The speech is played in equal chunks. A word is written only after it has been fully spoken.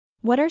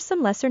What are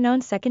some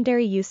lesser-known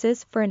secondary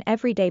uses for an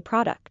everyday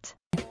product?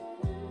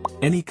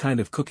 Any kind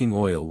of cooking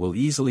oil will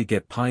easily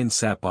get pine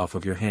sap off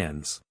of your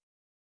hands.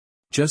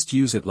 Just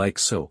use it like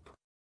soap.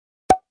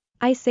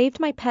 I saved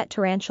my pet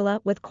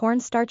tarantula with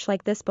cornstarch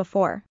like this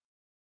before.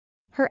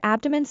 Her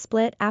abdomen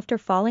split after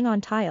falling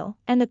on tile,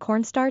 and the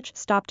cornstarch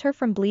stopped her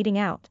from bleeding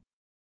out.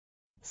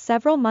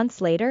 Several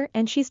months later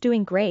and she's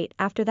doing great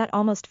after that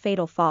almost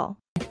fatal fall.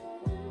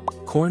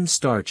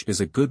 Cornstarch is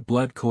a good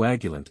blood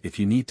coagulant if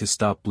you need to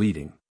stop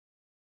bleeding.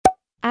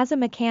 As a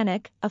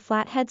mechanic, a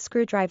flathead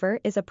screwdriver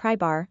is a pry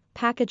bar,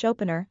 package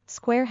opener,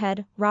 square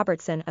head,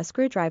 Robertson a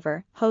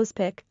screwdriver, hose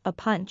pick, a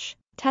punch,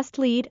 test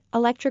lead,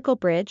 electrical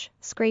bridge,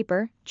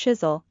 scraper,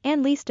 chisel,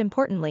 and least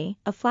importantly,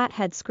 a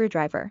flathead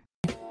screwdriver.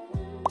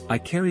 I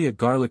carry a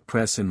garlic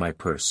press in my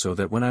purse so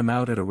that when I'm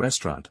out at a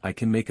restaurant I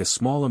can make a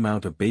small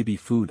amount of baby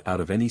food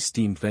out of any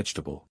steamed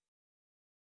vegetable.